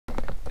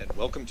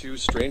welcome to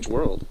Strange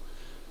World,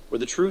 where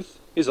the truth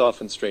is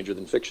often stranger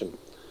than fiction.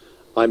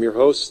 I'm your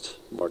host,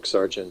 Markk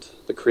Sargent,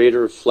 the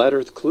creator of Flat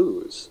Earth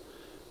Clues,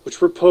 which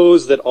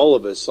propose that all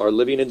of us are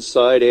living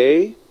inside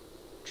a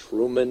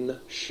Truman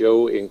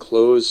Show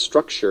enclosed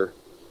structure,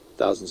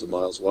 thousands of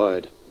miles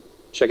wide.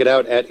 Check it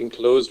out at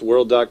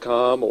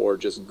enclosedworld.com or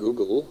just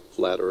Google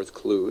Flat Earth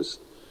Clues.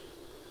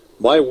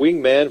 My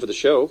wingman for the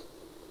show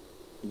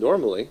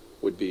normally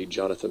would be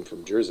Jonathan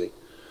from Jersey,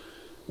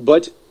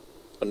 but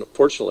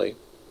unfortunately,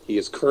 he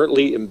is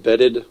currently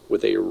embedded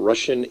with a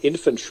Russian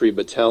infantry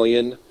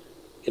battalion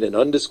in an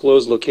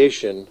undisclosed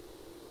location,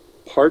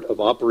 part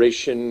of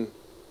Operation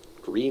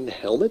Green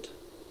Helmet?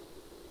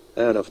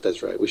 I don't know if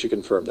that's right. We should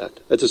confirm that.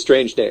 That's a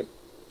strange name.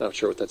 Not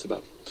sure what that's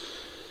about.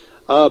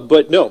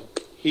 But no,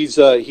 he's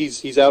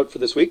out for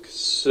this week,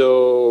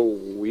 so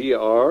we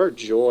are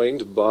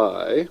joined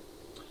by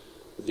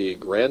the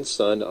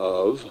grandson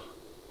of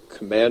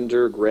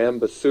Commander Graham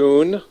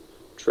Bethune,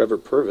 Trevor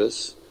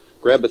Purvis.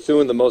 Graham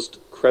Bethune, the most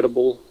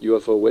credible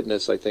UFO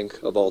witness, I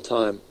think, of all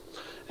time,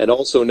 and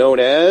also known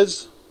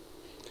as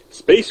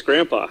Space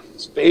Grandpa.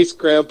 Space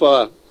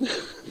Grandpa.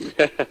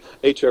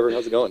 Hey, Trevor,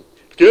 how's it going?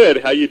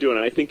 Good. How you doing?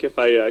 I think if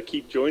I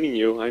keep joining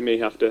you, I may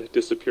have to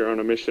disappear on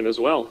a mission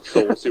as well.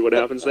 So we'll see what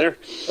happens there.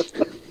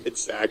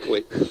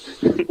 Exactly.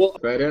 Well,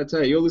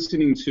 you're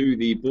listening to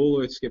the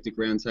Ball Earth Skeptic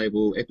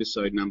Roundtable,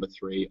 episode number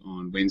 3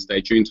 on Wednesday,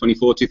 June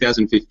 24,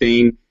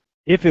 2015.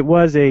 If it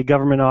was a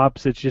government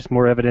ops, it's just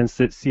more evidence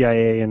that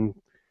CIA and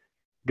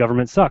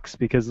government sucks,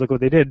 because look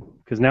what they did.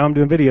 Because now I'm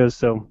doing videos,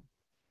 so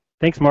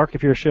thanks, Mark,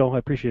 if you're a shill. I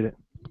appreciate it.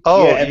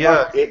 Oh,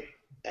 yeah. Mark,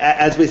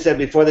 as we said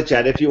before the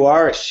chat, if you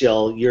are a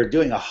shill, you're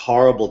doing a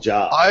horrible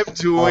job. I'm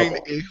doing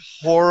a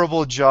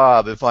horrible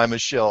job if I'm a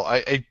shill.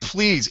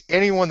 Please,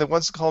 anyone that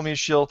wants to call me a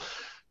shill,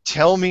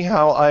 tell me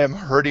how I am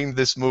hurting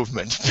this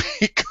movement,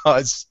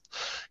 because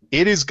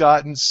it has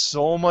gotten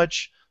so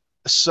much.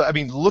 So, I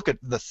mean, look at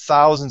the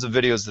thousands of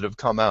videos that have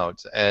come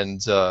out,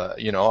 and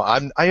you know, I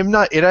am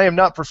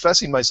not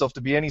professing myself to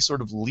be any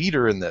sort of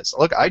leader in this.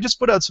 Look, I just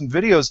put out some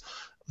videos,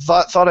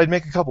 thought I'd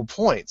make a couple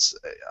points.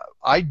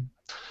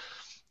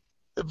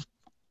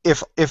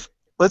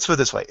 Let's put it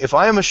this way: if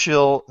I am a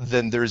shill,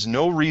 then there's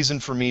no reason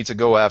for me to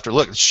go after.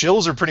 Look,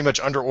 shills are pretty much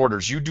under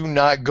orders. You do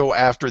not go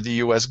after the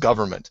U.S.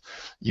 government.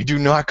 You do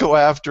not go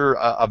after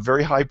a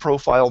very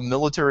high-profile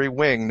military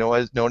wing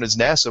known as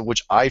NASA,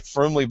 which I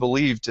firmly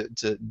believe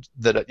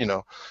that you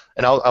know.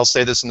 And I'll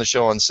say this in the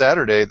show on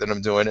Saturday that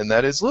I'm doing, and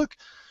that is, look,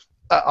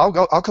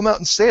 I'll come out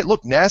and say it.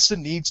 Look, NASA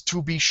needs to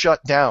be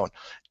shut down.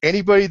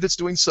 Anybody that's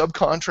doing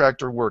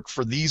subcontractor work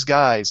for these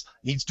guys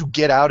needs to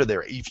get out of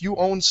there. If you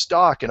own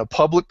stock in a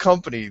public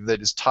company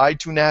that is tied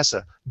to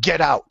NASA, get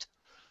out,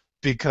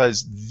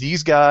 because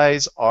these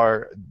guys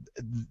have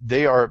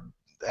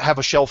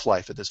a shelf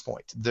life at this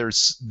point.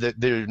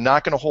 They're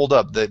not going to hold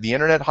up. The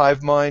internet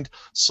hive mind,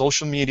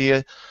 social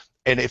media,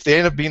 and if they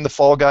end up being the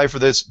fall guy for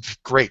this,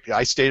 great.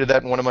 I stated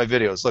that in one of my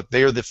videos. Look,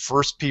 they are the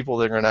first people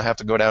that are going to have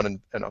to go down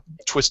in a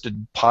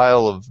twisted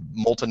pile of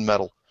molten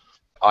metal.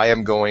 I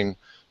am going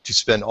to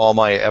spend all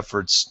my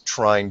efforts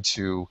trying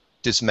to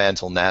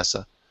dismantle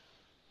NASA,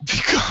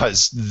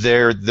 because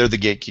they're the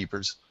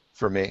gatekeepers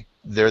for me.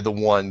 They're the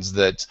ones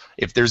that,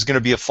 if there's going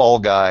to be a fall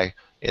guy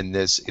in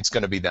this, it's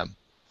going to be them.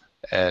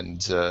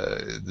 And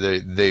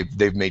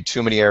they've made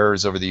too many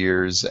errors over the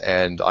years,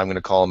 and I'm going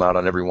to call them out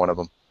on every one of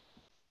them.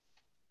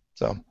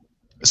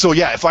 So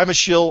yeah, if I'm a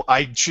shill,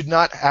 I should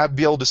not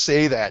be able to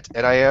say that,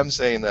 and I am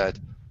saying that.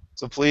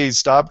 So please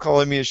stop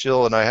calling me a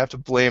shill, and I have to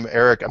blame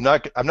Eric. I'm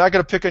not going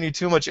to pick on you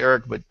too much,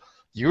 Eric, but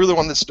you were the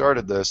one that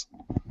started this.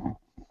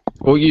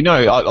 Well, you know,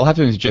 I'll have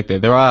to interject there.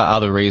 There are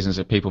other reasons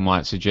that people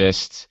might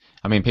suggest.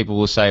 I mean, people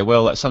will say,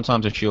 well,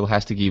 sometimes a shill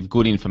has to give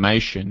good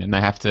information, and they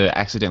have to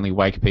accidentally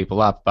wake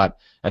people up, but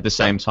at the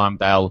same time,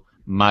 they'll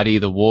muddy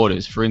the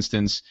waters. For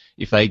instance,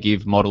 if they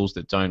give models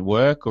that don't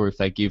work, or if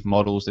they give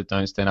models that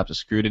don't stand up to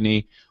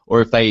scrutiny,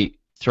 or if they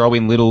throw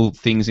in little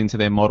things into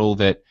their model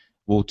that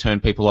will turn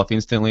people off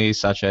instantly,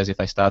 such as if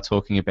they start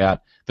talking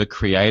about the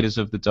creators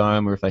of the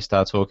dome, or if they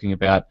start talking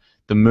about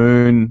the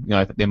moon, you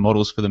know, their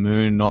models for the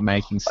moon not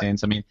making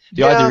sense. I mean,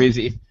 the idea is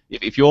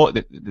if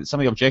some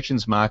of the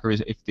objections, Marker,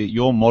 is if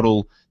your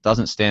model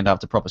doesn't stand up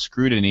to proper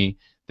scrutiny,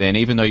 then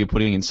even though you're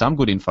putting in some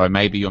good info,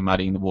 maybe you're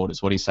muddying the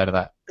waters. What do you say to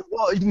that?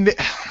 Well,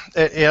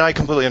 and I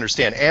completely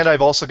understand. And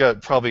I've also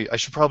got I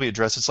should probably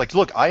address, it's like,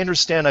 look, I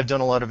understand I've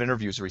done a lot of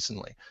interviews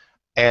recently.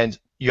 And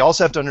you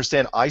also have to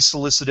understand, I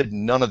solicited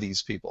none of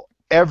these people.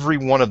 Every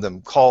one of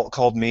them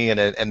called me,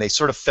 and they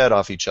sort of fed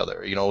off each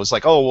other. You know, it was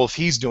like, oh, well, if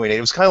he's doing it,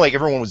 it was kind of like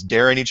everyone was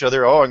daring each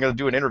other. Oh, I'm going to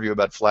do an interview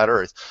about flat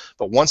Earth.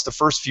 But once the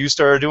first few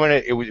started doing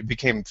it, it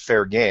became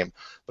fair game.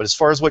 But as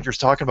far as what you're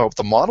talking about with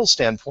the model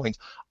standpoint,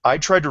 I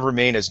tried to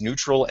remain as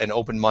neutral and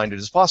open-minded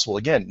as possible.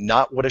 Again,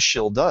 not what a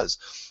shill does.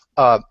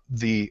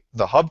 The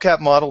hubcap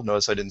model,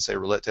 notice I didn't say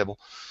roulette table.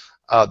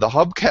 The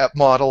hubcap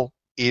model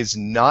is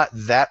not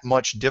that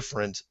much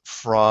different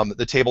from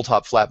the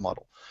tabletop flat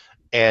model.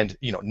 and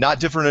not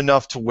different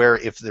enough to where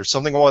if there's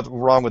something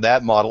wrong with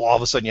that model, all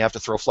of a sudden you have to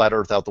throw flat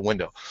Earth out the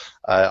window.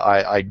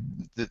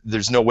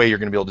 There's no way you're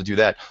going to be able to do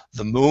that.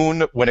 The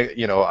moon, when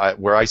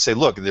where I say,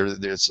 look,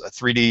 there's a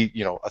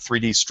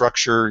 3D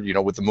structure,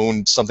 with the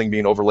moon, something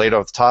being overlaid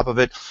on the top of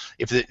it.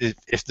 If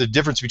the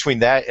difference between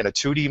that and a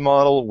 2D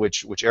model,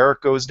 which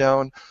Eric goes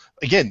down,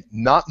 again,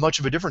 not much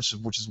of a difference,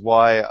 which is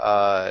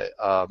why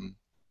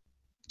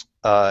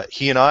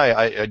he and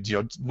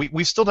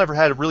we still never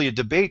had really a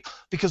debate,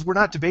 because we're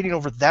not debating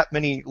over that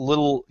many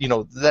little,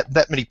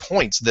 that many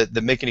points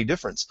that make any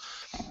difference,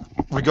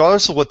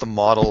 regardless of what the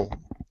model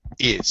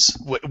is,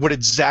 what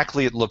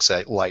exactly it looks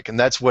like, and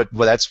that's what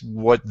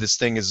this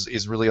thing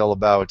is really all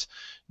about.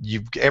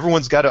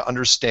 Everyone's got to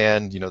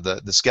understand,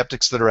 the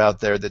skeptics that are out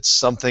there, that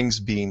something's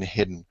being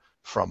hidden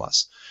from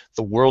us.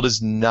 The world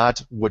is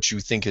not what you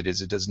think it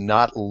is. It does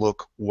not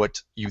look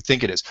what you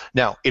think it is.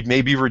 Now, it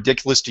may be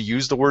ridiculous to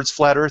use the words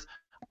flat Earth.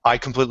 I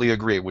completely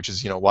agree, which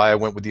is why I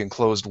went with the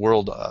enclosed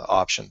world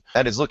option.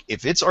 That is, look,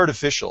 if it's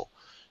artificial,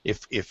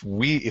 if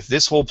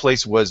this whole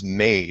place was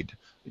made,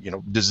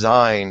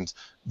 designed,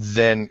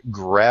 then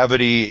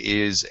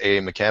gravity is a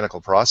mechanical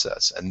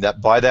process, and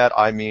by that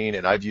I mean,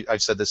 and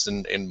I've said this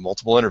in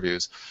multiple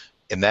interviews,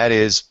 and that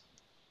is,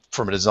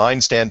 from a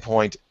design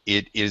standpoint,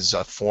 it is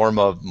a form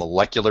of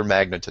molecular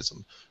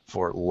magnetism,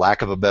 for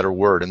lack of a better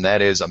word, and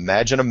that is,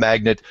 imagine a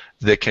magnet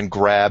that can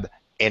grab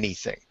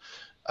anything.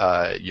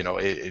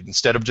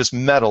 Instead of just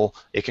metal,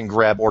 it can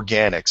grab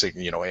organics,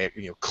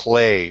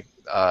 clay,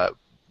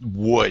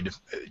 wood,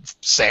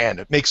 sand.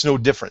 It makes no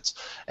difference,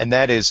 and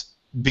that is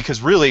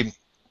because really,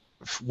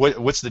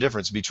 what's the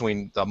difference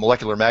between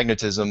molecular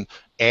magnetism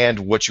and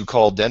what you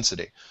call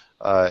density?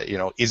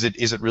 Is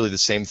it really the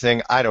same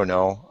thing? I don't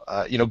know.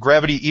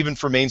 Gravity, even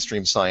for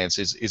mainstream science,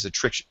 is a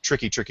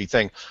tricky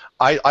thing.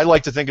 I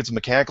like to think it's a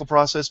mechanical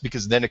process,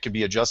 because then it can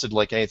be adjusted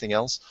like anything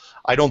else.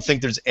 I don't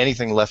think there's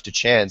anything left to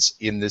chance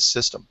in this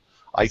system.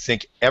 I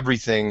think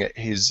everything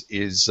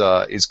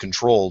is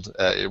controlled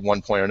at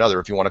one point or another.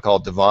 If you want to call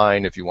it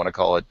divine, if you want to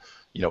call it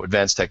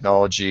advanced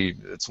technology,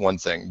 it's one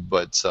thing.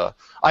 But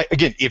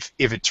again, if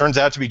it turns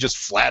out to be just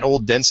flat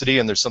old density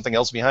and there's something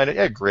else behind it,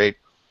 yeah, great.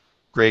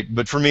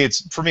 But for me,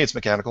 it's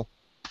mechanical.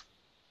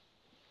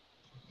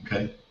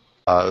 Okay.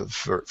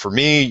 For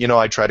me,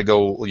 I try to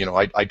go,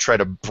 I try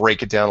to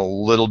break it down a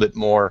little bit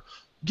more,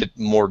 get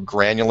more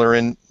granular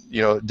in,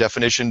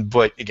 definition.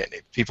 But again,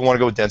 if people want to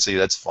go with density,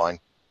 that's fine.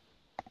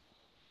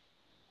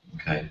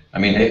 Okay. I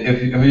mean,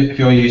 if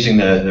you're using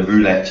the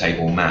roulette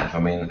table map, I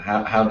mean,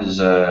 how does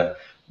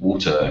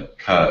water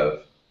curve?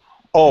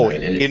 Oh,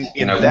 in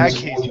that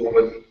case,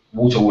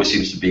 water always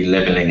seems to be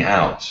leveling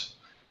out.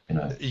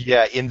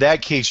 Yeah, in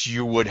that case,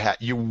 you would have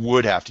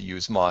to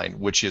use mine,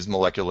 which is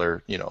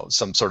molecular,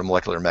 some sort of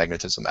molecular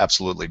magnetism,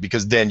 absolutely,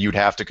 because then you'd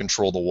have to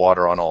control the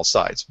water on all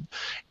sides.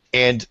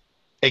 And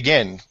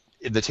again,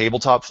 the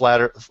tabletop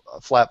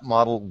flat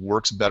model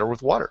works better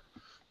with water.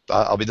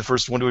 I'll be the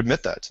first one to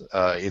admit that.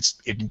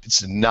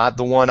 It's not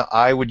the one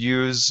I would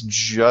use,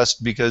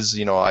 just because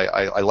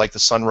I like the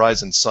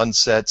sunrise and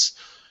sunsets,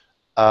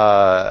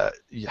 how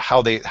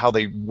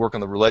they work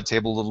on the roulette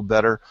table a little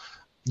better.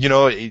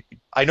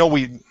 I know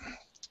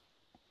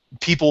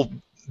people,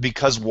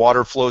 because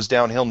water flows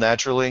downhill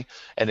naturally,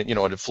 and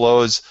it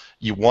flows,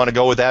 you want to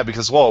go with that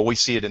because, well, we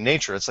see it in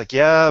nature. It's like,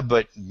 yeah,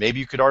 but maybe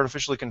you could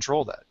artificially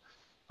control that.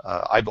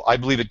 I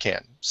believe it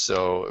can.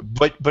 So,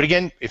 but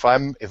again, if I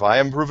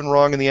am proven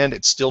wrong in the end,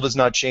 it still does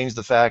not change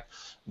the fact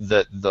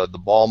that the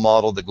ball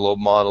model, the globe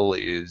model,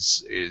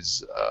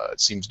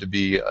 seems to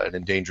be an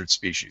endangered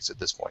species at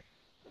this point.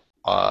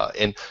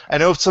 And I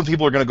know some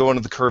people are going to go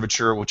into the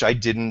curvature, which I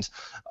didn't.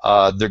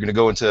 They're going to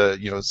go into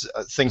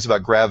things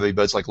about gravity,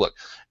 but it's like, look,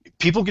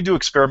 people can do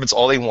experiments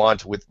all they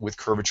want with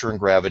curvature and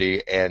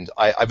gravity, and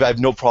I have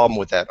no problem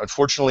with that.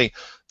 Unfortunately,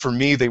 for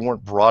me, they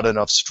weren't broad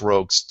enough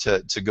strokes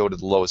to go to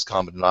the lowest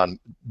common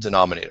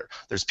denominator.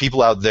 There's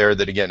people out there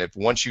that, again, if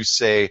once you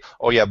say,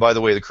 oh yeah, by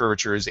the way, the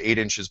curvature is 8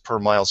 inches per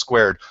mile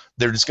squared,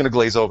 they're just going to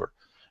glaze over.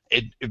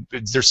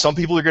 There's some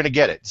people who are going to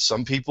get it.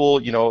 Some people,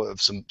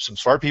 some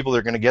smart people,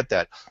 are going to get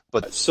that.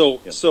 But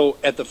so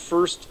at the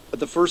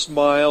first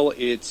mile,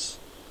 is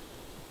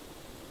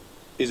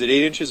it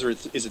 8 inches or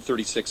is it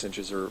 36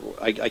 inches, or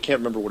I can't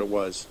remember what it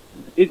was.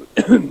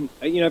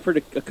 I've heard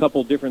a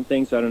couple different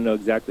things, so I don't know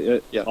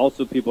exactly. Yeah.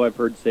 Also, people I've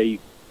heard say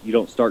you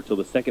don't start till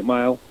the second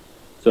mile.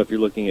 So if you're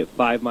looking at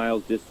 5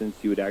 miles distance,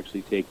 you would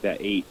actually take that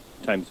 8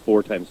 times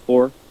 4 times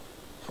 4,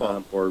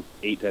 or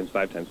 8 times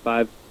 5 times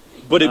 5.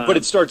 But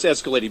it starts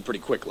escalating pretty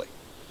quickly.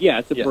 Yeah,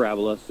 it's a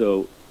parabola,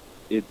 so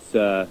it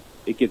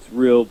gets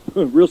real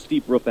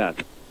steep real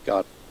fast.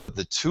 Got it.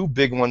 The two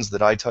big ones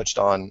that I touched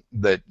on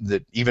that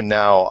even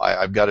now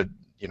I've got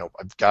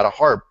to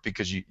harp,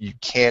 because you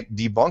can't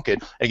debunk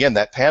it. Again,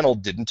 that panel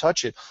didn't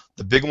touch it.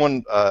 The big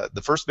one,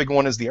 the first big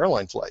one, is the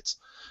airline flights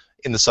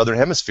in the southern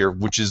hemisphere,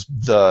 which is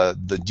the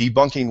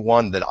debunking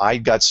one that I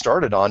got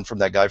started on from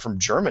that guy from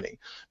Germany,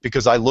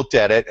 because I looked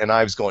at it and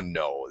I was going,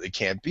 no, it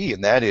can't be.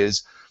 And that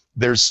is,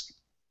 there's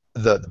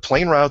the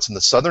plane routes in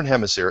the southern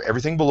hemisphere,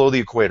 everything below the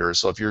equator,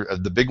 so if you're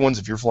the big ones,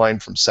 if you're flying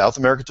from South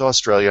America to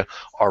Australia,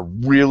 are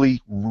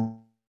really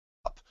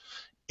up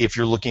if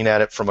you're looking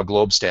at it from a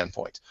globe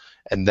standpoint.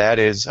 And that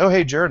is, oh,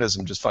 hey,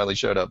 Jaredism just finally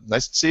showed up.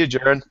 Nice to see you,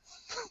 Jared.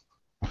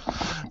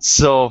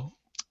 So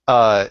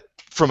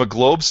from a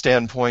globe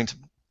standpoint,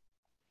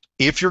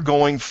 if you're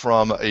going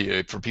from,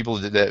 for people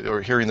that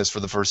are hearing this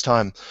for the first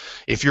time,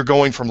 if you're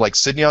going from like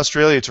Sydney,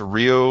 Australia to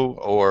Rio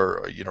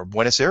or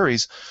Buenos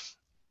Aires,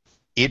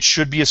 it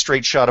should be a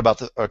straight shot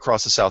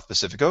across the South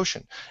Pacific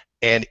Ocean,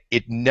 and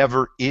it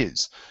never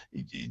is.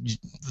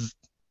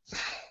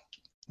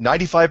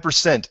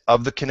 95%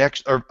 of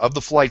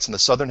the flights in the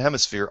southern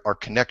hemisphere are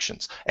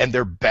connections, and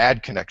they're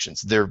bad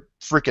connections. They're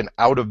freaking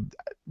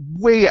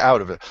way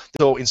out of it.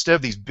 So instead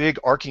of these big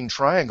arcing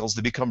triangles,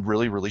 they become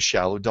really, really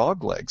shallow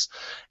dog legs,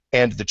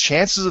 and the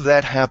chances of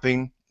that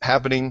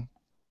happening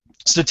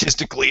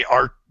statistically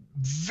are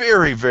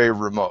very, very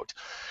remote.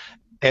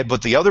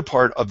 But the other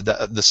part of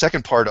the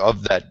second part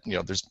of that,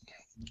 there's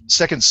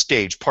second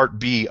stage, part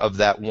B of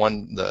that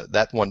one.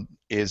 That one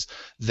is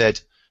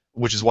that,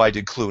 which is why I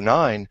did Clue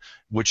 9,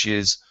 which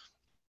is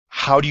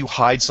how do you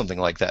hide something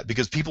like that?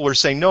 Because people are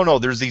saying, no,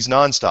 there's these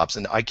non-stops,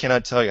 and I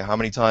cannot tell you how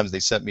many times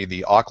they sent me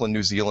the Auckland,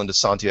 New Zealand to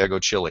Santiago,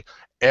 Chile.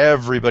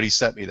 Everybody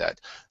sent me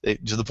that,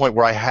 to the point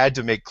where I had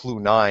to make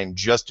Clue 9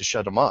 just to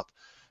shut them up.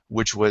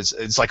 Which was,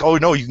 it's like, oh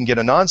no, you can get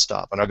a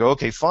nonstop, and I go,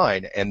 okay,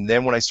 fine. And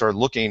then when I started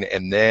looking,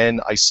 and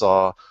then I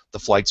saw the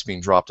flights being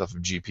dropped off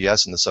of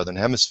GPS in the southern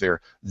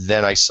hemisphere,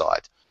 then I saw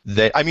it.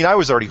 I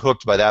was already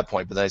hooked by that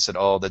point, but then I said,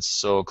 oh, that's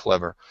so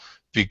clever,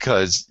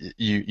 because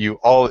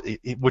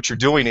what you're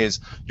doing is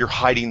you're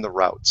hiding the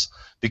routes,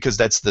 because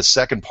that's the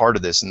second part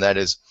of this, and that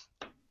is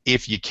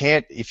if you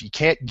find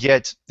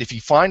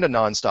a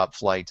nonstop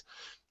flight,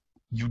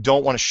 you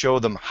don't want to show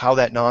them how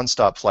that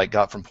nonstop flight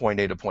got from point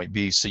A to point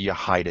B, so you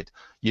hide it.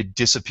 You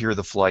disappear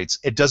the flights.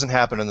 It doesn't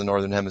happen in the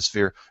Northern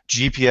Hemisphere.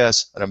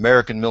 GPS, an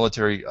American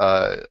military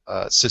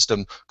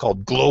system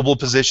called global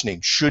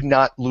positioning, should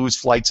not lose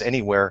flights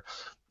anywhere,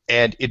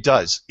 and it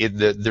does.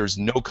 There's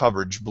no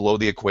coverage below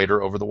the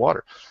equator over the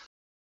water.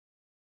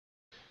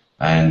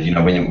 And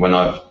when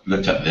I've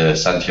looked at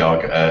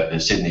the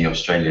Sydney,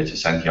 Australia to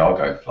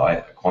Santiago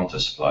flight, a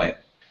Qantas flight,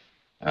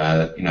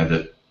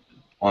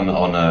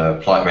 on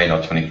a Flight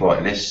Radar 24,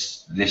 it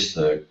lists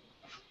the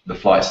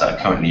flights that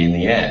are currently in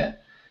the air,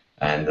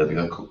 and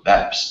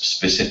that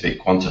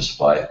specific Qantas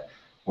flight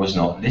was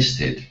not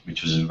listed,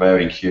 which was a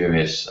very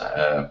curious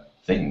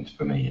thing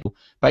for me.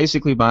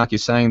 Basically, Mark, you're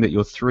saying that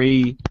your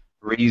three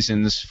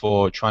reasons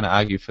for trying to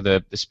argue for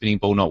the spinning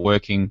ball not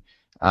working,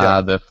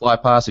 the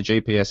flight pass, the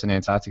GPS, and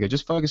Antarctica,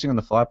 just focusing on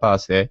the flight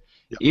pass there,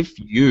 if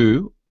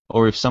you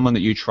or if someone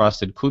that you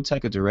trusted could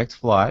take a direct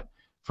flight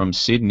from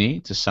Sydney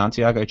to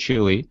Santiago,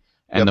 Chile,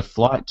 and the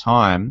flight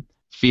time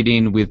fit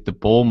in with the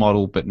ball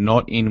model but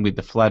not in with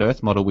the flat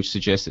Earth model, which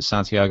suggests that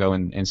Santiago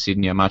and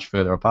Sydney are much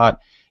further apart.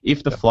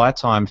 If the flight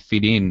time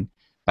fit in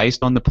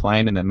based on the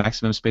plane and the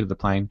maximum speed of the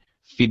plane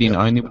fit in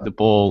only with the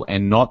ball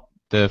and not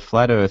the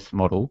flat Earth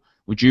model,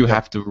 would you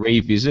have to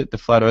revisit the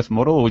flat Earth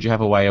model, or would you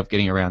have a way of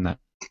getting around that?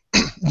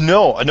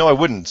 No, I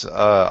wouldn't.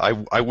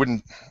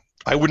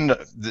 I wouldn't.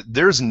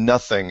 There's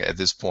nothing at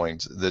this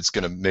point that's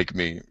going to make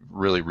me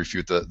really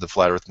refute the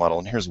flat Earth model,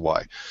 and here's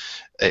why.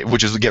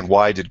 Which is, again,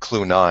 why I did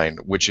Clue 9,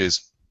 which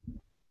is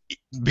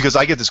because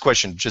I get this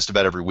question just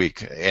about every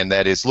week, and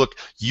that is, look,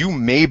 you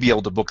may be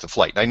able to book the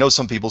flight. And I know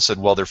some people said,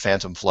 well, they're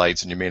phantom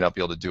flights, and you may not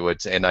be able to do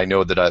it. And I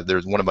know that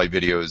there's one of my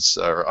videos,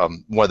 or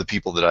one of the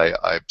people that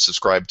I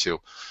subscribe to,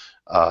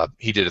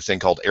 he did a thing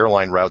called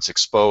Airline Routes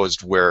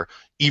Exposed, where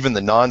even the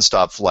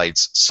nonstop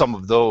flights, some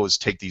of those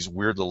take these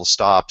weird little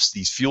stops,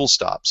 these fuel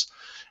stops.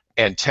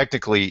 And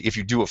technically, if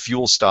you do a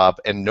fuel stop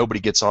and nobody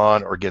gets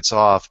on or gets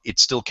off, it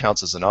still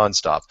counts as a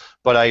nonstop.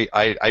 But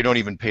I don't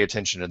even pay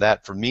attention to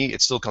that. For me,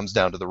 it still comes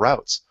down to the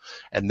routes.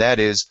 And that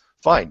is,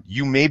 fine,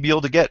 you may be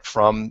able to get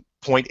from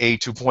point A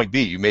to point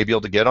B. You may be able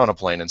to get on a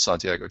plane in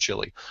Santiago,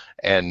 Chile,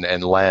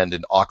 and land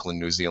in Auckland,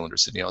 New Zealand, or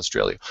Sydney,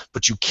 Australia.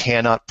 But you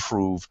cannot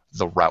prove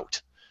the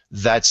route.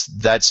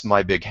 That's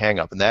my big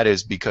hang-up. And that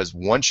is because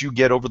once you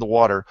get over the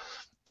water,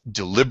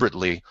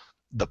 deliberately,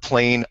 the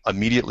plane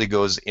immediately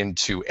goes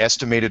into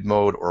estimated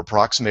mode or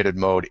approximated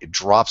mode. It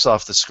drops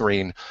off the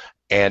screen,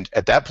 and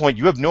at that point,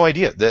 you have no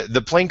idea.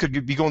 The plane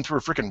could be going through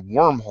a freaking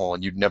wormhole,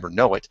 and you'd never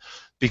know it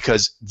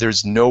because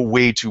there's no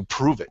way to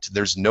prove it.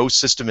 There's no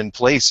system in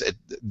place.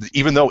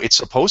 Even though it's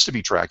supposed to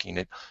be tracking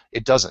it,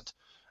 it doesn't.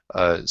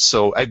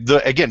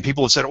 Again,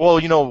 people have said,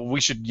 well, we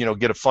should,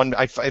 get a fund.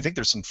 I think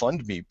there's some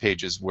fund me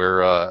pages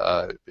where,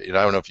 I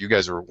don't know if you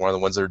guys are one of the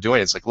ones that are doing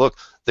it. It's like, look,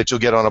 that you'll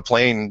get on a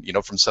plane,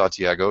 from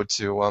Santiago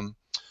to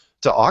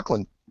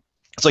Auckland.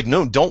 It's like,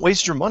 no, don't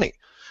waste your money,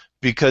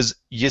 because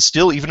you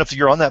still, even if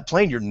you're on that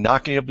plane, you're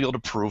not going to be able to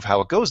prove how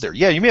it goes there.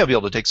 Yeah, you may be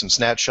able to take some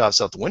snapshots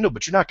out the window,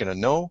 but you're not going to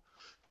know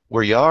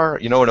where you are.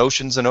 An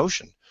ocean's an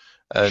ocean.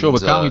 And, sure,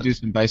 but can't we do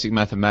some basic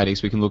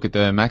mathematics? We can look at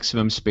the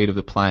maximum speed of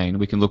the plane.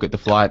 We can look at the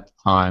flight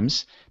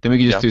times. Then we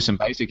can just do some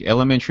basic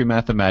elementary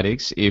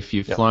mathematics. If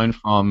you've flown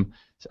from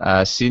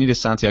Sydney to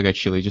Santiago,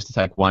 Chile, just to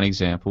take one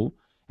example,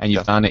 and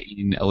you've Yeah. done it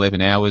in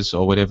 11 hours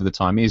or whatever the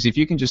time is, if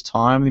you can just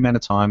time the amount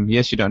of time,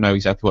 yes, you don't know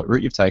exactly what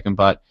route you've taken,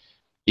 but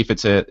if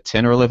it's a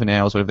 10 or 11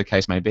 hours, whatever the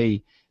case may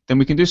be, then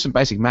we can do some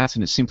basic maths,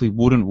 and it simply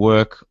wouldn't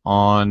work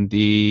on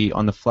the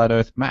flat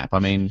Earth map. I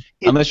mean,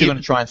 unless you're going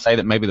to try and say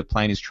that maybe the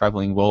plane is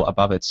traveling well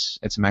above its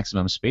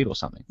maximum speed or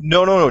something.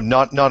 No,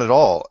 not at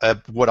all.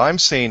 What I'm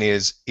saying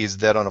is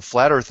that on a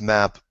flat Earth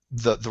map,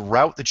 the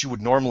route that you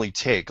would normally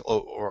take,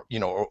 or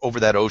over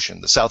that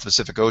ocean, the South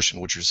Pacific Ocean,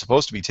 which you're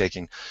supposed to be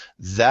taking,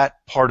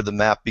 that part of the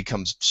map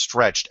becomes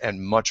stretched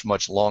and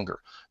much longer.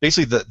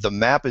 Basically, the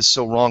map is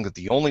so wrong that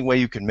the only way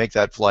you can make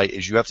that flight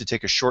is you have to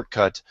take a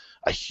shortcut,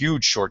 a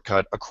huge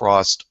shortcut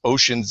across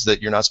oceans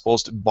that you're not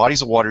supposed to,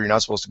 bodies of water you're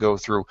not supposed to go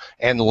through,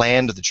 and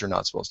land that you're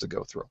not supposed to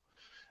go through.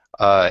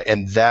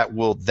 And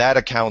that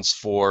accounts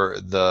for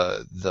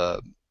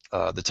the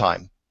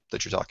time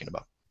that you're talking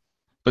about.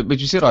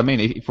 But you see what I mean?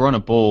 If we're on a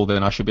ball,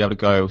 then I should be able to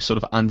go sort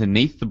of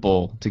underneath the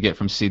ball to get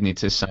from Sydney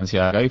to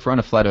Santiago. If we're on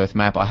a flat Earth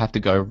map, I have to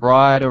go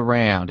right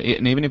around.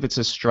 And even if it's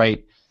a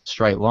straight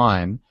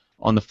line,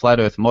 on the flat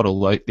Earth model,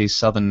 like these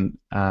southern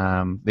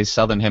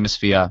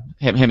hemisphere,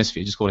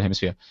 just call it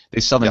hemisphere,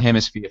 these southern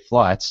hemisphere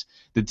flights,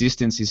 the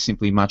distance is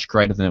simply much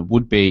greater than it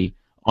would be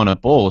on a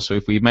ball. So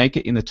if we make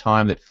it in the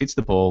time that fits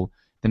the ball,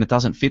 then it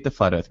doesn't fit the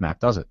flat Earth map,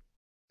 does it?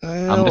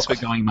 Unless we're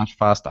going much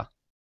faster.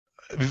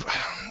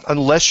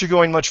 Unless you're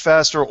going much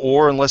faster,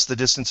 or unless the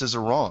distances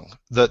are wrong.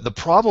 The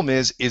problem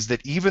is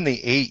that even the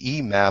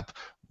AE map,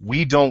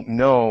 we don't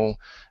know,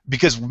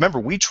 because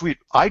remember,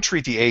 I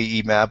treat the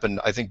AE map, and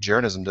I think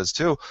Jeranism does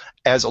too,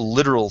 as a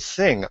literal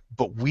thing,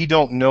 but we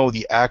don't know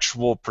the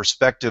actual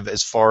perspective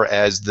as far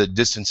as the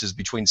distances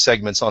between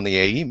segments on the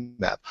AE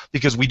map,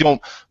 because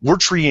we're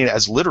treating it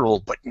as literal,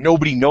 but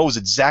nobody knows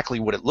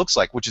exactly what it looks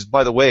like, which is,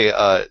 by the way,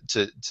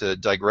 to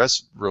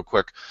digress real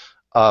quick,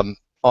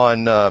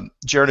 on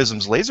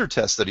Jeranism's laser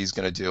test that he's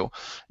going to do,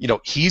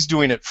 he's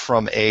doing it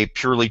from a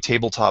purely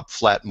tabletop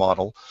flat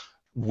model,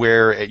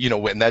 where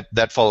and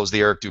that follows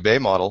the Eric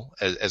Dubé model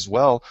as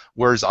well,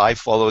 whereas I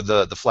follow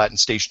the flat and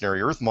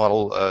stationary Earth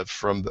model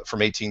from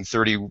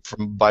 1830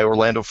 by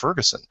Orlando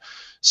Ferguson.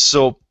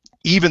 So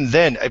even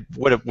then,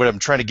 what I'm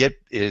trying to get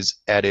is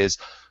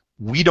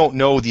we don't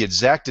know the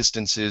exact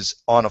distances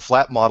on a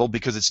flat model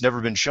because it's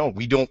never been shown.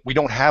 We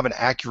don't have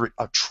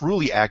a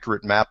truly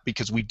accurate map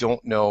because we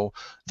don't know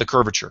the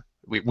curvature.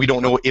 We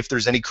don't know if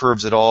there's any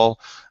curves at all.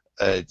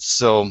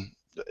 So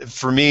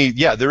for me,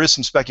 yeah, there is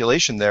some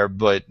speculation there,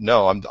 but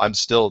no, I'm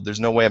still, there's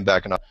no way I'm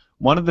backing up.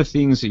 One of the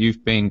things that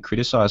you've been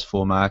criticized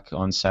for, Mark,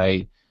 on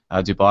say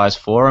Dubai's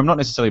forum, not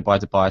necessarily by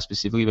Dubai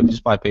specifically, but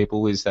just by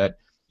people, is that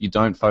you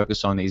don't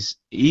focus on these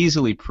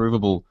easily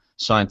provable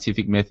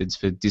scientific methods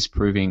for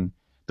disproving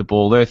the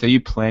ball Earth. Are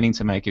you planning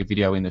to make a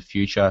video in the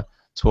future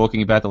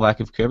talking about the lack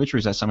of curvature?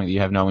 Is that something that you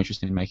have no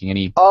interest in making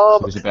any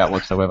videos about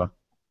whatsoever?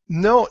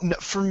 No,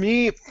 for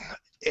me,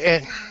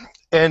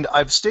 and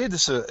I've stated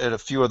this at a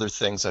few other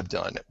things I've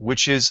done,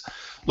 which is,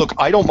 look,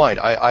 I don't mind.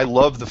 I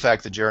love the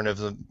fact that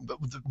Jeranism,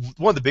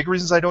 one of the big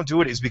reasons I don't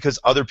do it is because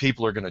other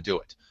people are going to do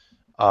it.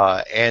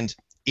 And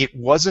it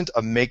wasn't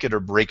a make it or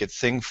break it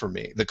thing for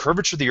me. The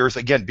curvature of the Earth,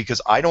 again,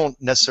 because I don't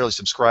necessarily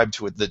subscribe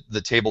to it,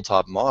 the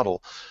tabletop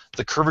model,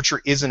 the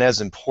curvature isn't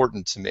as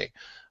important to me.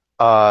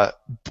 But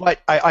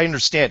I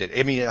understand it.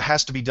 I mean, it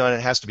has to be done.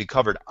 It has to be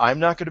covered. I'm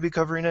not going to be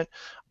covering it.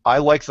 I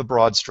like the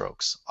broad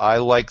strokes. I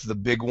like the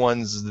big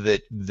ones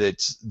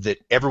that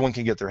everyone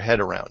can get their head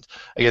around.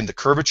 Again, the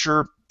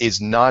curvature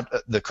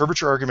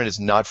argument is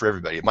not for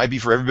everybody. It might be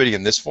for everybody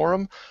in this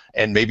forum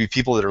and maybe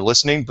people that are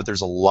listening, but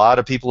there's a lot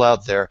of people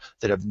out there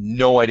that have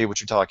no idea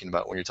what you're talking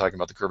about when you're talking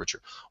about the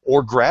curvature.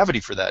 Or gravity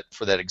for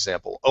that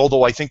example.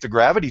 Although I think the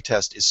gravity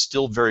test is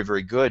still very,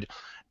 very good.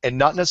 And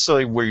not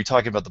necessarily where you're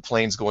talking about the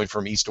planes going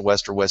from east to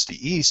west or west to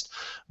east,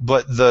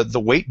 but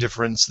the weight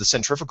difference, the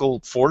centrifugal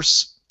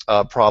force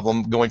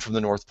problem going from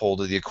the North Pole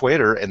to the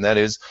equator, and that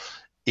is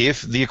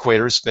if the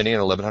equator is spinning at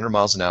 1,100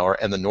 miles an hour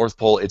and the North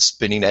Pole it's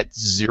spinning at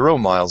 0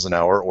 miles an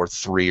hour or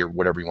 3 or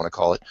whatever you want to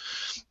call it,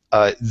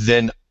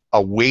 then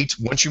a weight,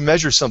 once you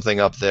measure something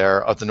up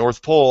there at the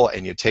North Pole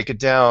and you take it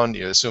down,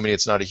 assuming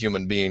it's not a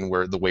human being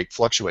where the weight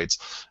fluctuates,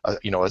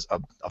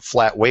 a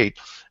flat weight,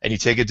 and you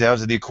take it down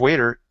to the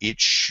equator, it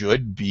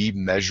should be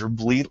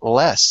measurably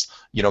less.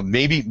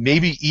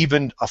 Maybe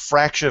even a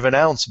fraction of an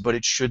ounce, but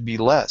it should be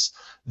less.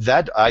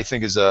 That, I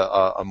think, is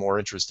a more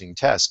interesting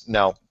test.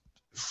 Now,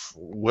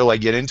 will I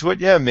get into it?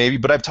 Yeah, maybe,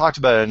 but I've talked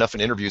about it enough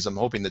in interviews. I'm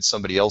hoping that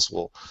somebody else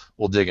will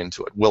dig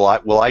into it. Will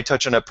I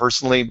touch on it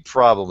personally?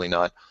 Probably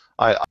not.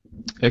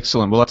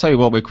 Excellent. Well, I'll tell you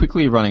what, we're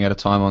quickly running out of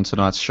time on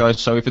tonight's show,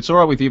 so if it's all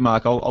right with you,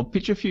 Mark, I'll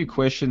pitch a few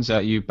questions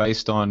at you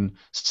based on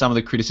some of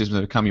the criticisms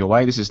that have come your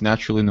way. This is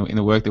natural in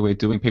the work that we're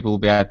doing. People will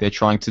be out there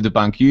trying to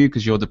debunk you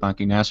because you're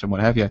debunking NASA and what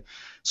have you.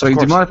 So do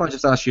you mind if I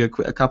just ask you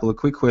a couple of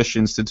quick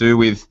questions to do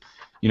with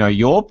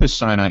your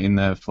persona in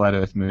the Flat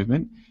Earth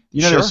movement?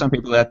 Sure. There are some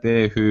people out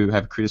there who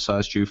have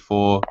criticized you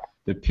for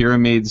the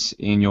pyramids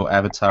in your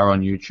avatar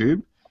on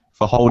YouTube,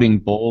 for holding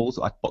balls,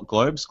 like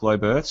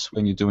globe Earths,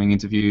 when you're doing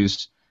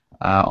interviews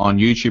on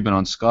YouTube and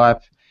on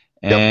Skype,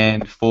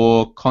 and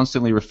for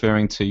constantly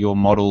referring to your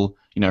model,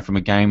 from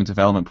a game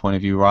development point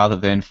of view, rather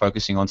than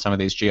focusing on some of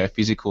these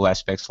geophysical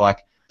aspects, like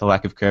the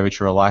lack of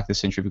curvature or like the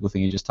centrifugal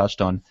thing you just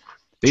touched on.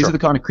 These are the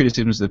kind of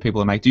criticisms that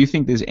people make. Do you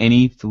think there's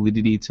any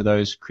validity to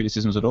those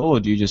criticisms at all, or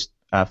do you just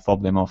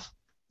fob them off?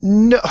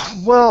 No,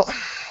 well,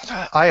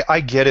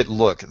 I get it.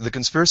 Look, the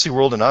conspiracy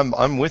world, and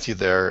I'm with you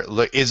there,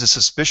 is a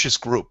suspicious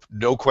group,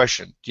 no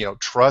question.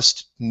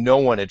 Trust no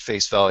one at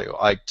face value.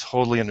 I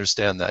totally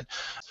understand that.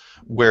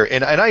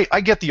 And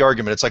I get the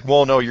argument. It's like,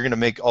 well, no, you're going to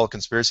make all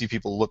conspiracy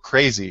people look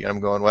crazy. And I'm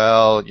going,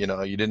 well,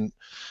 you didn't.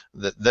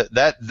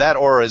 That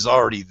aura is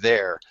already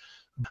there.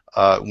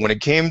 When it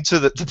came to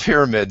the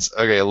pyramids,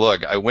 okay,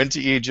 look, I went to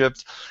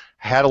Egypt.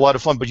 Had a lot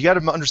of fun, but you got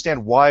to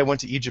understand why I went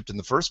to Egypt in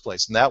the first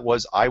place, and that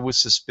was I was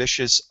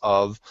suspicious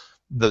of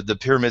the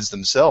pyramids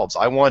themselves.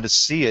 I wanted to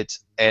see it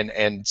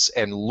and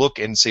look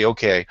and say,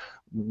 okay,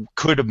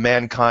 could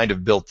mankind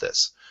have built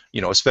this?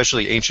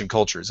 Especially ancient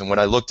cultures. And when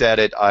I looked at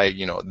it,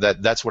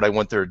 that's what I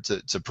went there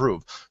to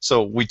prove.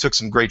 So we took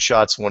some great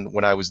shots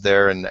when I was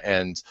there,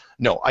 and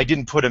no, I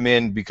didn't put them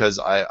in because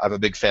I'm a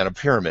big fan of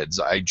pyramids.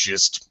 I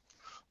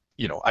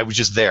was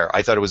just there.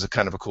 I thought it was a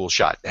kind of a cool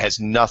shot. It has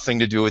nothing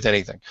to do with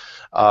anything.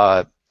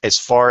 As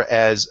far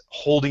as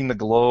holding the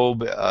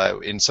globe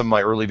in some of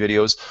my early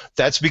videos,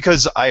 that's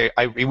because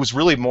it was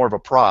really more of a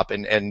prop,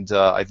 and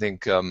I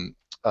think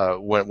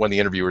when the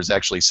interviewers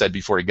actually said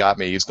before he got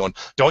me, he's going,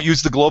 "Don't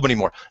use the globe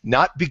anymore."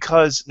 Not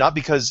because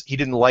he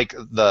didn't like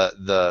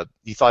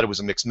he thought it was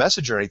a mixed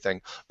message or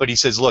anything, but he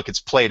says, "Look, it's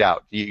played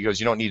out." He goes,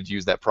 "You don't need to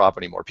use that prop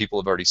anymore.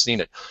 People have already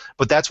seen it."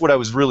 But that's what I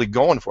was really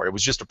going for. It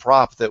was just a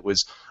prop I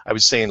was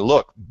saying,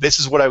 "Look, this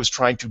is what I was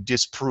trying to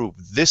disprove.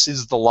 This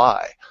is the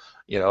lie."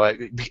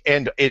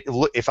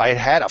 If I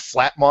had a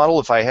flat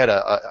model, I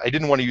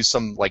didn't want to use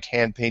some like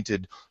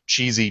hand-painted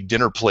cheesy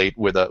dinner plate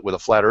with a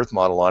flat Earth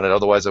model on it.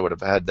 Otherwise, I would have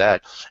had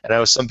that. And I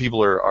know some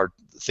people are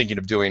thinking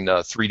of doing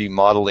 3D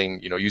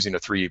modeling, using a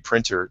 3D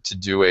printer to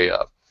do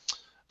a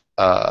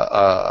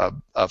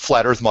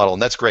flat Earth model,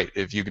 and that's great.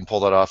 If you can pull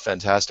that off,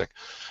 fantastic.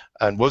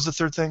 And what was the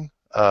third thing?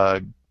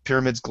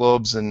 Pyramids,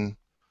 globes, and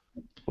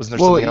wasn't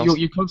there something else?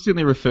 You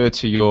constantly refer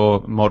to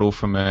your model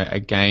from a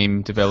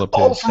game developer.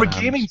 Oh, from a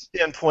gaming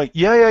standpoint,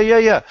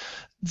 yeah.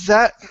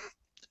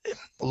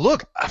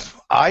 Look,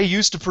 I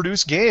used to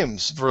produce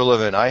games for a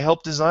living. I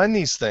helped design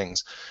these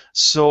things.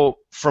 So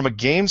from a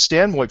game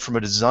standpoint, from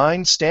a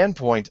design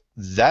standpoint,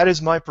 that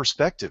is my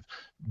perspective.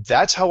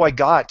 That's how I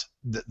got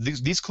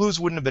these clues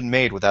wouldn't have been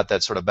made without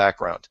that sort of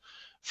background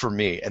for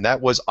me. And that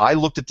was, I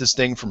looked at this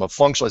thing from a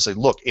functional. I said,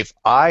 look, if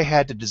I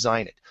had to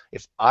design it,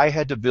 if I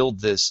had to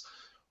build this,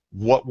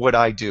 what would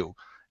I do?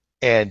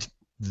 And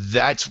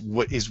that's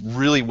what is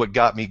really what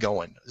got me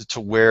going,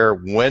 to where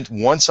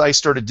once I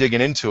started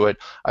digging into it,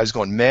 I was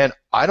going, man,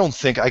 I don't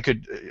think I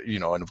could,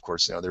 and of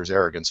course, there's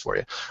arrogance for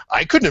you.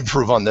 I couldn't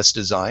improve on this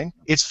design.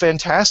 It's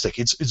fantastic.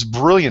 It's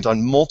brilliant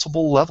on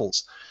multiple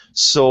levels.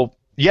 So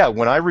yeah,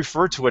 when I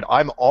refer to it,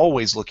 I'm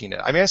always looking at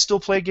it. I mean, I still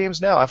play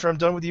games now. After I'm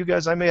done with you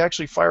guys, I may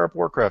actually fire up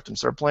Warcraft and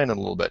start playing it a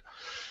little bit.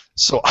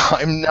 So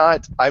I'm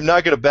not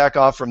going to back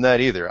off from that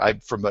either.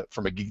 From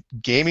a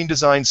gaming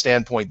design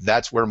standpoint,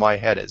 that's where my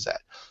head is at.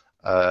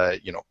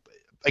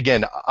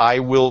 Again, I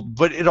will,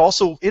 but it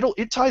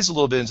ties a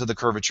little bit into the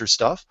curvature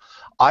stuff.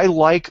 I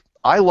like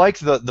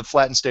the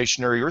flattened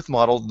stationary Earth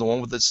model, the one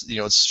with this,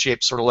 it's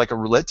shaped sort of like a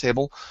roulette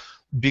table,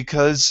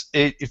 because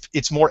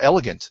it's more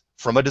elegant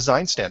from a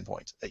design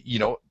standpoint.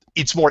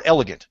 It's more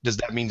elegant. Does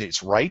that mean that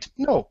it's right?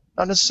 No,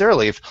 not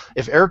necessarily. If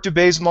Eric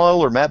Dubé's model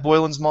or Matt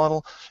Boylan's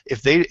model,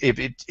 if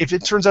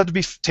it turns out to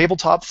be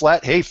tabletop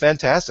flat, hey,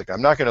 fantastic.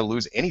 I'm not going to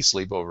lose any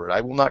sleep over it.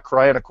 I will not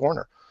cry in a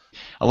corner.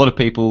 A lot of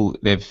people,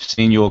 they've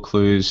seen your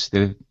clues,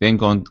 they've then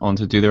gone on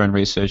to do their own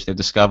research, they've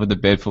discovered the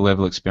Bedford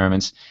level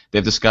experiments,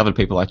 they've discovered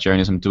people like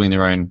Jonism doing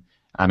their own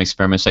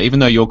experiments. So even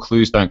though your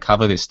clues don't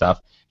cover this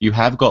stuff, you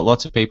have got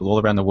lots of people all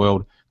around the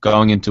world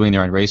going and doing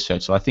their own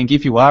research. So I think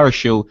if you are a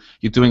shill,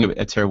 you're doing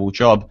a terrible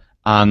job,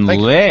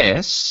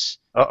 unless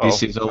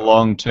this is a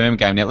long-term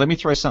game. Now, let me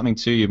throw something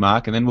to you,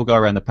 Mark, and then we'll go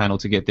around the panel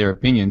to get their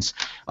opinions.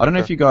 I don't know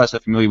if you guys are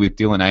familiar with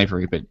Dylan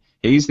Avery, but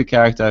he's the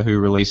character who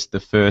released the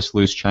first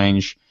Loose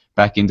Change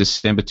back in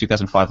December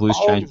 2005. Loose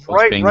Change.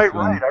 Right.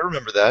 I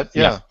remember that.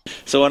 Yeah.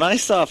 So when I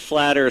saw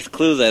Flat Earth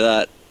Clues, I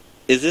thought,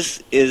 is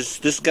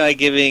this guy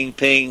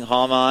paying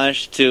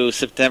homage to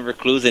September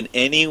Clues in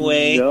any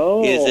way?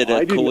 No, is it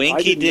a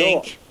coinky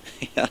dink?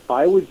 Yeah.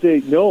 I would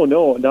say no,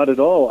 not at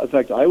all. In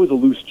fact, I was a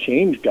Loose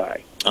Change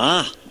guy.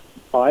 Ah.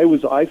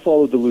 I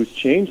followed the Loose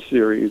Change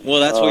series. Well,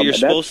 that's where you're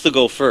supposed to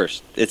go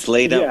first. It's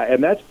laid out. Yeah,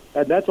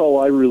 and that's all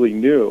I really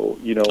knew,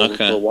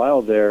 for a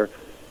while there.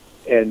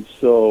 And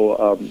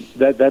so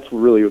that's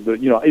really, it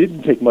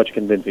didn't take much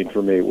convincing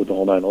for me with the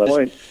whole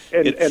 9/11.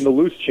 And the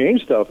Loose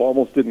Change stuff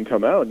almost didn't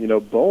come out.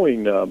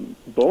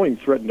 Boeing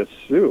threatened to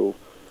sue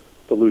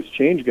the Loose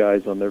Change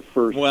guys on their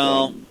first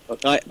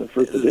the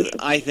first edition.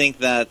 I think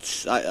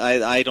that's,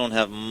 I don't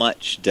have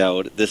much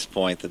doubt at this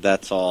point that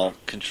that's all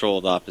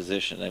controlled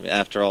opposition. I mean,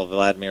 after all,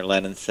 Vladimir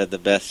Lenin said the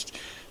best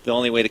the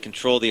only way to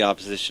control the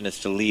opposition is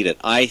to lead it.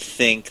 I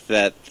think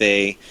that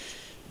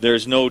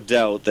there's no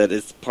doubt that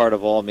it's part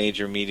of all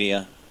major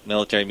media,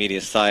 military media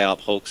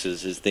psyop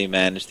hoaxes, is they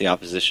manage the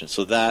opposition.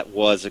 So that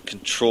was a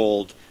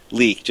controlled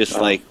leak, just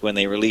like when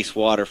they release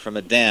water from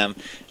a dam,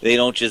 they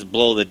don't just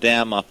blow the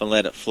dam up and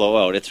let it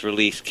flow out. It's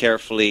released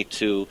carefully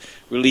to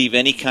relieve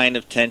any kind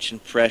of tension,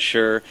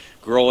 pressure,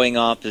 growing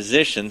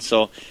opposition.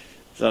 So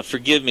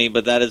forgive me,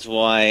 but that is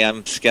why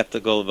I'm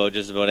skeptical about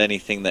just about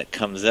anything that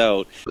comes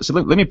out. So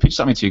let me pitch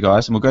something to you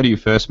guys, and we'll go to you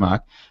first,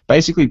 Mark.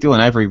 Basically,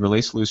 Dylan Avery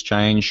released Loose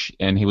Change,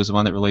 and he was the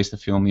one that released the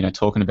film,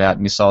 talking about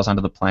missiles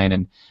under the plane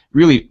and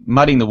really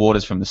muddying the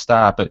waters from the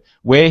start. But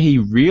where he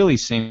really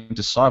seemed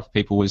to side with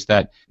people was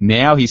that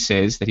now he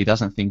says that he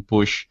doesn't think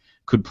Bush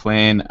could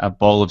plan a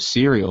bowl of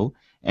cereal,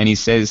 and he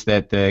says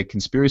that the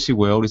conspiracy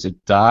world is a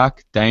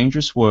dark,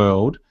 dangerous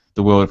world,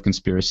 the world of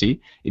conspiracy.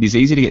 It is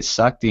easy to get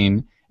sucked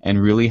in and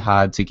really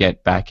hard to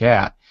get back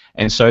out.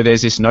 And so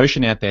there's this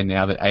notion out there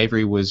now that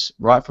Avery was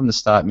right from the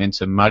start meant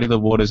to muddy the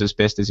waters as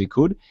best as he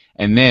could,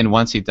 and then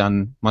once he'd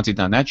done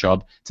that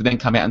job, to then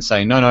come out and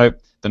say, no,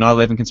 the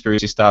 9/11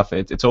 conspiracy stuff,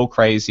 it's all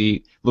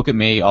crazy. Look at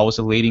me, I was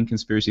a leading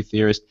conspiracy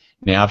theorist.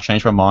 Now I've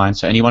changed my mind.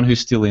 So anyone who's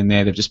still in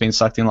there, they've just been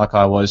sucked in like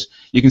I was.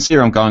 You can see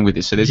where I'm going with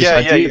this. So there's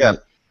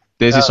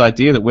this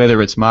idea that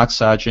whether it's Markk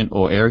Sargent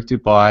or Eric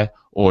Dubai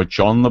or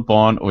John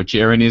LeBon or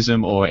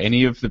Jeranism or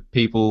any of the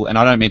people, and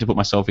I don't mean to put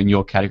myself in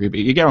your category, but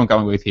you get what I'm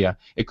going with here.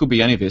 It could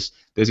be any of us.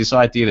 There's this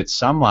idea that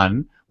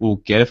someone will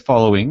get a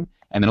following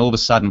and then all of a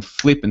sudden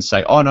flip and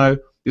say, oh no,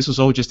 this was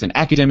all just an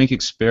academic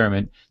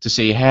experiment to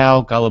see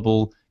how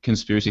gullible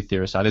conspiracy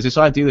theorists are. There's this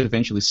idea that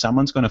eventually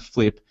someone's going to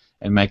flip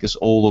and make us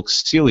all look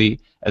silly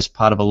as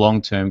part of a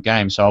long-term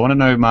game. So I want to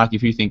know, Mark,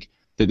 if you think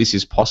that this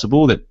is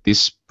possible, that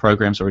this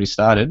program's already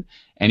started,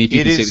 and if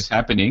you can see this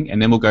happening,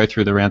 and then we'll go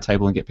through the round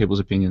table and get people's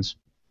opinions.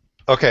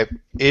 Okay,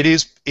 it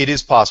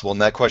is possible,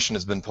 and that question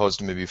has been posed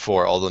to me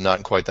before, although not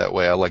in quite that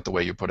way. I like the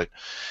way you put it.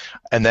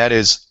 And that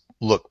is,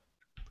 look,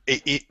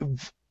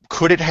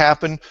 could it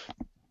happen?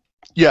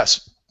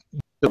 Yes.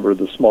 We're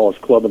the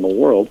smallest club in the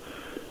world.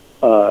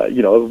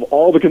 Of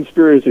all the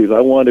conspiracies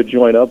I wanted to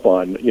join up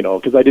on,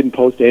 because I didn't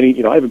post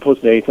any, I haven't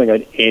posted anything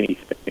on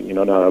anything,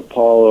 not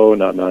Apollo,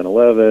 not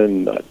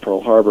 9/11, not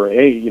Pearl Harbor,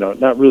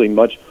 not really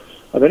much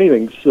of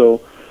anything.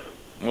 So,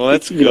 well,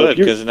 that's good,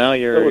 because now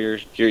you're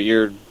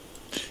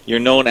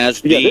known as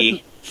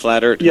the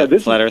flat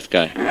Earth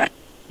guy.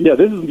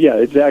 Yeah,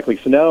 exactly.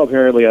 So now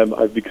apparently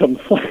I've become the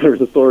flat Earth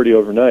authority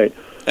overnight.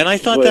 And I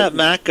thought that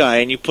Matt guy,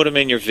 and you put him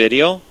in your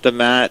video, the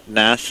Matt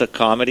NASA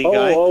comedy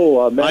guy.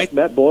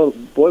 Matt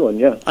Boylan,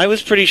 yeah. I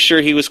was pretty sure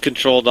he was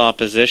controlled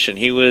opposition.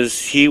 He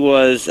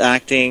was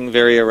acting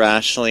very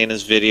irrationally in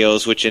his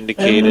videos, which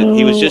indicated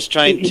he was just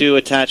trying to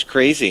attach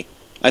crazy.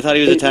 I thought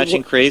he was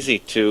attaching crazy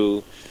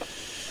to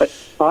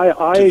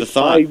the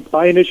thought.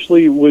 I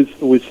initially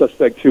was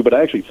suspect too, but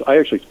I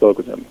actually spoke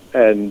with him,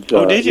 and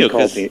did you? He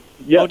called me.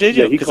 Yeah, did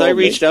you? Because I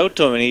reached out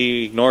to him and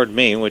he ignored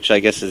me, which I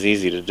guess is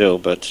easy to do,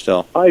 but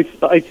still. I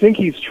think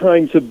he's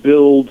trying to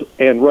build,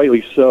 and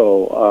rightly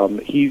so.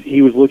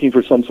 He was looking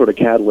for some sort of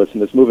catalyst in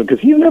this movement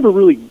because he's never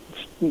really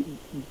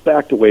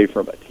backed away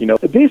from it.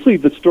 Basically,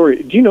 the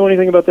story. Do you know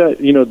anything about that?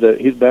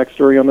 His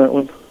backstory on that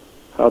one.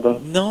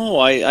 No,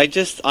 I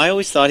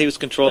always thought he was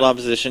controlled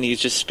opposition. He's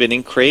just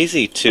spinning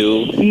crazy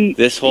to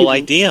this whole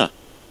idea.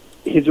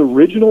 His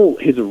original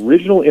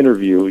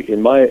interview,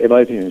 in my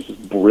opinion, is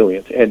just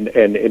brilliant, and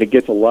it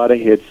gets a lot of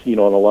hits, on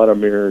a lot of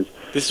mirrors.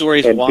 This is where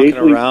he's walking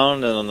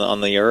around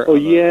on the earth. Oh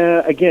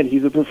yeah, again,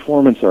 he's a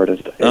performance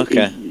artist.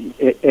 Okay,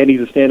 and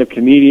he's a stand-up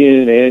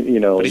comedian, and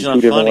but he's in not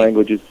 2 different funny.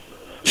 languages.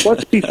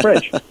 Plus, he's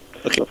French.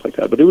 Okay. Stuff like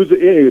that. But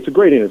it's a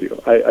great interview.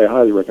 I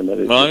highly recommend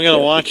it. Well, I'm going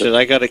to watch it.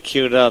 I got it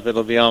queued up.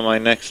 It'll be on my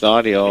next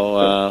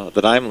audio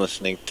that I'm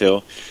listening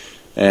to.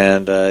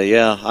 And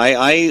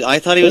I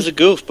thought he was a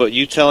goof, but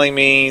you telling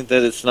me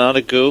that it's not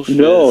a goof? He's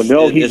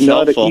not. He's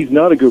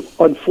not a goof.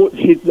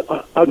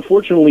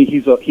 Unfortunately,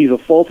 he's a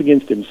fault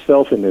against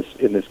himself in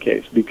this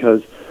case,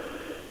 because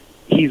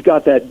he's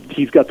got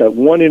that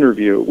one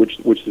interview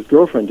which his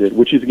girlfriend did,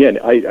 which is, again,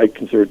 I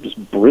consider it just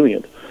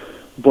brilliant.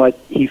 But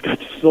he's got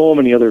so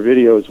many other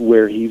videos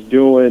where he's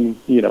doing,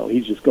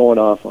 he's just going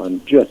off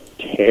on just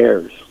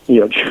tears,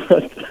 and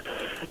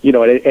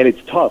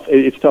it's tough.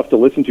 It's tough to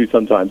listen to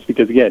sometimes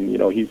because, again,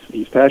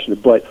 he's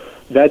passionate. But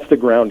that's the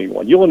grounding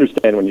one. You'll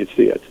understand when you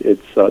see it.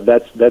 It's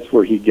that's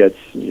where he gets,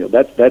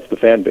 that's the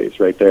fan base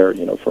right there,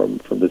 from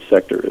this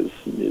sector is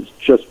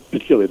just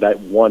particularly that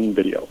one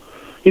video.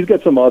 He's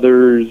got some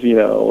others,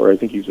 or I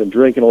think he's been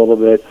drinking a little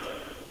bit,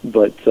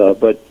 but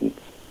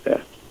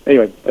yeah.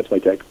 Anyway, that's my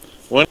take.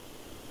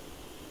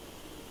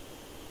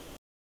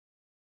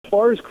 As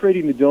far as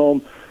creating the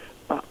dome,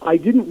 I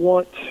didn't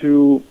want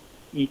to.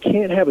 You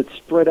can't have it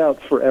spread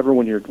out forever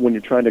when you're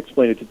trying to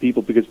explain it to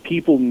people, because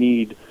people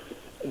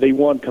they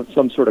want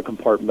some sort of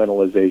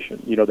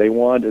compartmentalization.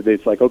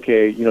 It's like,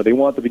 okay, they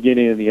want the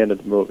beginning and the end of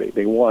the movie.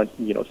 They want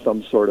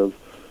some sort of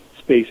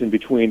space in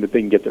between that they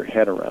can get their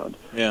head around.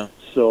 Yeah.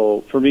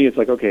 So for me, it's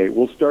like, okay,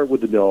 we'll start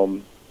with the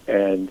dome,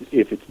 and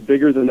if it's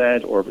bigger than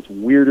that or if it's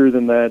weirder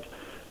than that,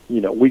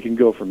 we can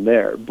go from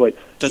there. But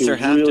does there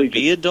have to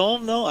be a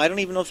dome, though? I don't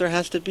even know if there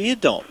has to be a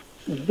dome.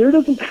 There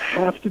doesn't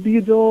have to be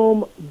a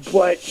dome,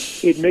 but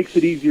it makes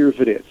it easier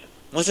if it is.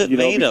 What's it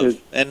made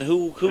of? And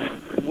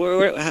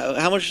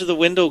how much do the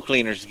window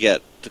cleaners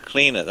get to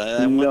clean it?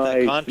 I want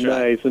that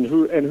contract. Nice. And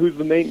who's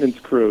the maintenance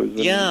crews?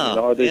 And,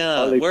 are they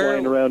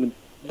flying around in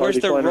where's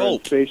the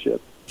rope?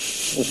 Spaceship?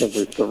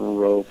 Where's the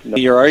rope? No.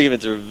 Your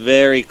arguments are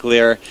very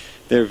clear.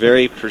 They're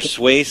very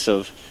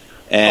persuasive.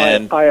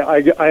 And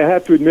I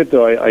have to admit,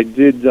 though, I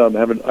did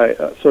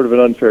have sort of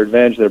an unfair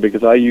advantage there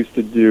because I used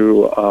to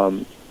do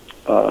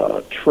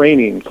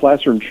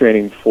classroom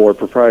training for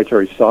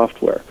proprietary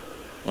software.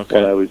 Okay.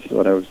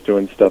 When I was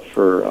doing stuff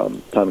for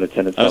time and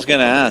attendance. I was going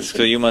to ask,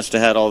 so you must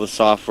have had all the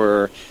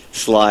software,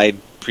 slide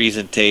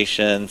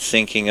presentation,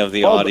 syncing of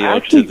the audio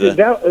actually, to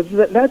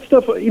the... that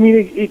stuff, I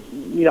mean,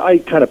 I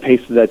kind of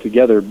pasted that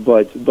together,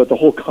 but the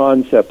whole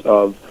concept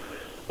of,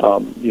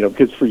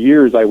 because for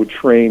years I would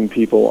train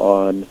people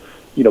on,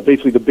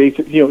 basically the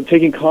basic,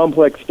 taking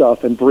complex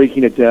stuff and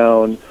breaking it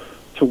down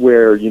to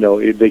where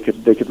they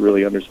could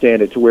really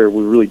understand it, to where it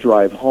would really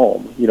drive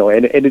home,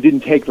 and it didn't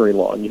take very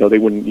long. They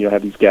wouldn't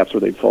have these gaps where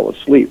they'd fall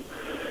asleep.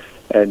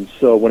 And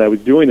so when I was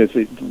doing this,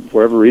 for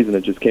whatever reason,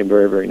 it just came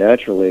very, very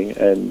naturally.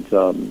 And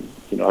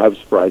I was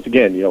surprised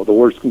again. The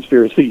worst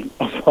conspiracy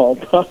of all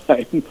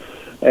time.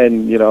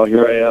 And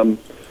here I am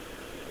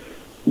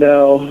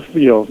now.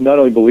 Not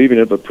only believing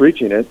it but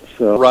preaching it.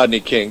 So Rodney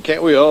King,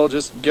 can't we all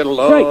just get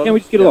along? Right? Can't we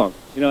just get along?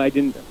 I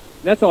didn't.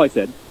 That's all I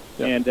said.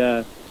 Yeah.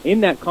 And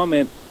in that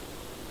comment,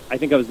 I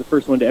think I was the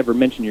first one to ever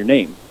mention your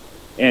name.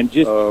 And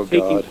just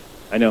taking... God.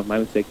 I know, my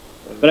mistake.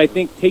 But I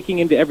think taking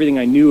into everything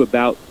I knew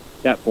about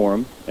that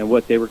forum and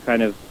what they were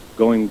kind of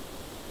going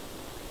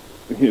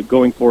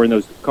for in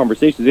those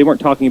conversations, they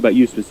weren't talking about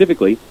you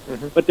specifically,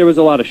 but there was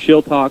a lot of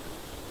shill talk,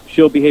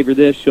 shill behavior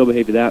this, shill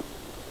behavior that.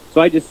 So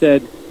I just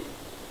said,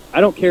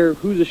 I don't care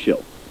who's a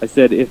shill. I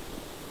said, if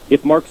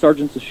Markk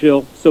Sargent's a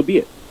shill, so be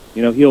it.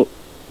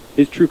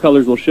 His true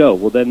colors will show.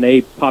 Well, then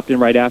they popped in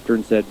right after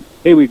and said,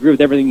 hey, we agree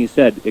with everything you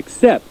said,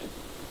 except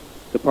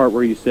the part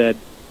where you said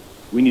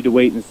we need to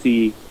wait and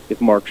see if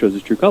Mark shows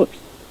his true colors.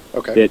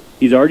 Okay. That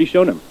he's already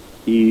shown them.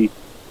 He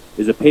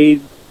is a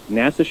paid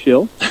NASA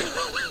shill.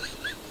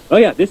 Oh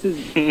yeah, this is.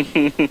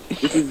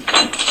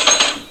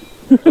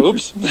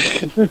 Oops.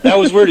 That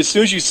was weird. As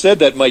soon as you said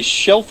that, my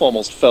shelf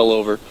almost fell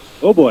over.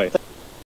 Oh boy.